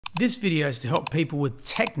This video is to help people with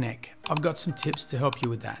tech neck. I've got some tips to help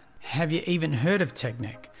you with that. Have you even heard of tech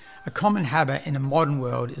neck? A common habit in a modern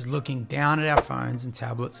world is looking down at our phones and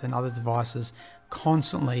tablets and other devices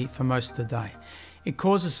constantly for most of the day. It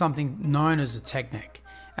causes something known as a tech neck,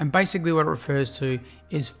 and basically what it refers to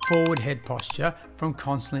is forward head posture from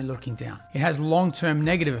constantly looking down. It has long-term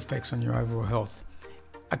negative effects on your overall health.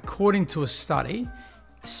 According to a study,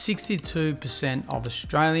 62% of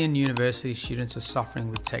Australian university students are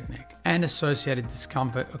suffering with tech neck, and associated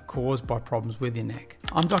discomfort are caused by problems with your neck.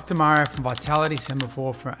 I'm Dr. Mario from Vitality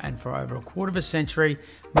Semaphore, and for over a quarter of a century,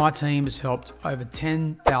 my team has helped over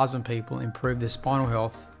 10,000 people improve their spinal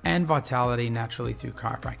health and vitality naturally through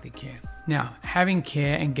chiropractic care. Now, having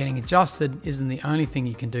care and getting adjusted isn't the only thing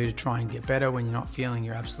you can do to try and get better when you're not feeling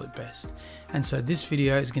your absolute best. And so this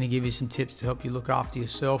video is going to give you some tips to help you look after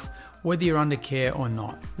yourself, whether you're under care or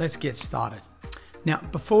not. Let's get started. Now,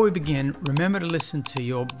 before we begin, remember to listen to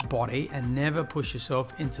your body and never push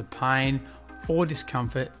yourself into pain or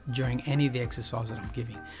discomfort during any of the exercise that I'm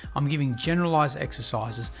giving. I'm giving generalized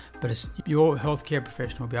exercises, but your healthcare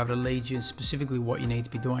professional will be able to lead you in specifically what you need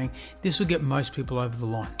to be doing. This will get most people over the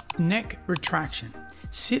line. Neck retraction.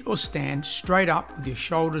 Sit or stand straight up with your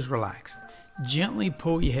shoulders relaxed. Gently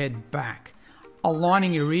pull your head back,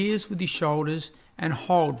 aligning your ears with your shoulders, and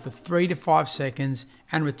hold for 3 to 5 seconds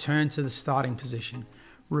and return to the starting position.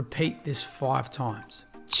 Repeat this 5 times.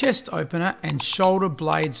 Chest opener and shoulder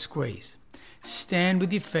blade squeeze. Stand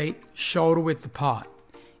with your feet shoulder width apart.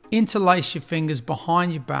 Interlace your fingers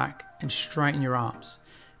behind your back and straighten your arms.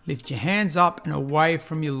 Lift your hands up and away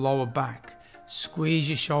from your lower back. Squeeze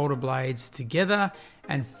your shoulder blades together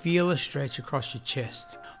and feel a stretch across your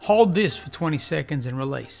chest. Hold this for 20 seconds and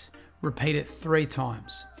release. Repeat it 3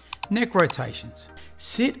 times. Neck rotations.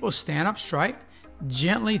 Sit or stand up straight.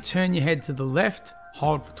 Gently turn your head to the left.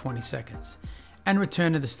 Hold for 20 seconds and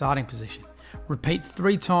return to the starting position. Repeat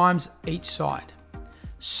 3 times each side.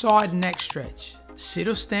 Side neck stretch. Sit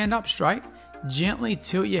or stand up straight. Gently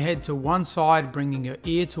tilt your head to one side, bringing your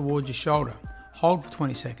ear towards your shoulder. Hold for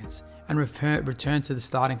 20 seconds and return to the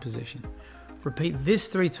starting position. Repeat this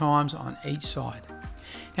 3 times on each side.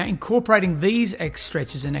 Now, incorporating these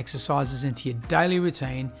stretches and exercises into your daily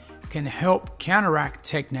routine can help counteract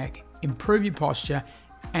tech neck, improve your posture,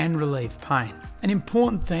 and relieve pain. An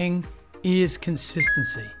important thing is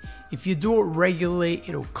consistency. If you do it regularly,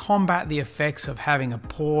 it'll combat the effects of having a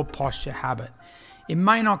poor posture habit. It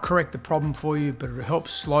may not correct the problem for you, but it'll help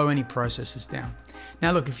slow any processes down.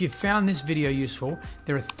 Now look, if you found this video useful,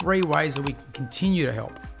 there are 3 ways that we can continue to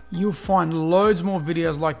help. You'll find loads more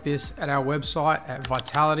videos like this at our website at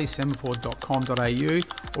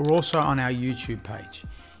vitalitysemaphore.com.au or also on our YouTube page.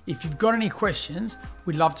 If you've got any questions,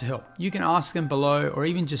 we'd love to help. You can ask them below or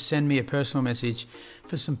even just send me a personal message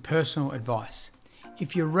for some personal advice.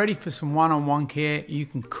 If you're ready for some one-on-one care, you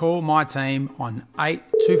can call my team on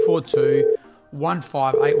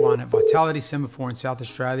 8242-1581 at Vitality Semaphore in South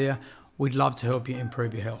Australia. We'd love to help you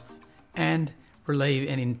improve your health and relieve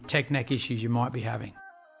any tech neck issues you might be having.